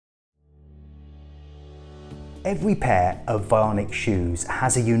Every pair of Vionic shoes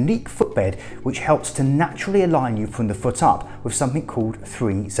has a unique footbed which helps to naturally align you from the foot up with something called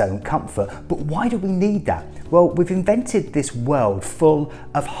 3-zone comfort. But why do we need that? Well, we've invented this world full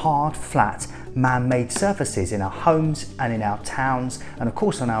of hard, flat, man-made surfaces in our homes and in our towns and of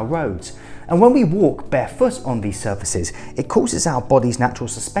course on our roads. And when we walk barefoot on these surfaces, it causes our body's natural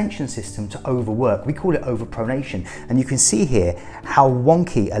suspension system to overwork. We call it overpronation. And you can see here how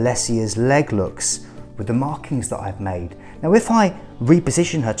wonky Alessia's leg looks with the markings that I've made. Now if I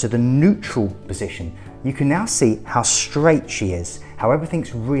reposition her to the neutral position, you can now see how straight she is, how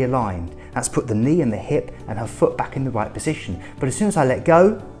everything's realigned. That's put the knee and the hip and her foot back in the right position. But as soon as I let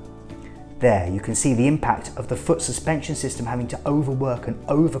go, there you can see the impact of the foot suspension system having to overwork and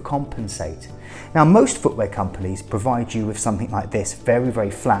overcompensate. Now most footwear companies provide you with something like this, very, very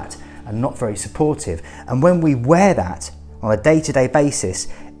flat and not very supportive. And when we wear that on a day-to-day basis,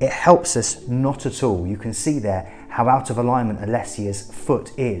 it helps us not at all. You can see there how out of alignment Alessia's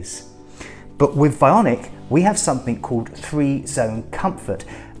foot is. But with Vionic, we have something called 3-zone comfort.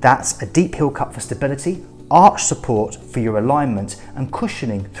 That's a deep heel cut for stability, arch support for your alignment and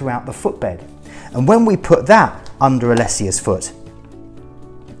cushioning throughout the footbed. And when we put that under Alessia's foot,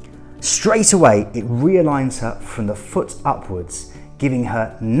 straight away it realigns her from the foot upwards, giving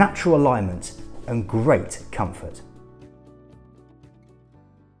her natural alignment and great comfort.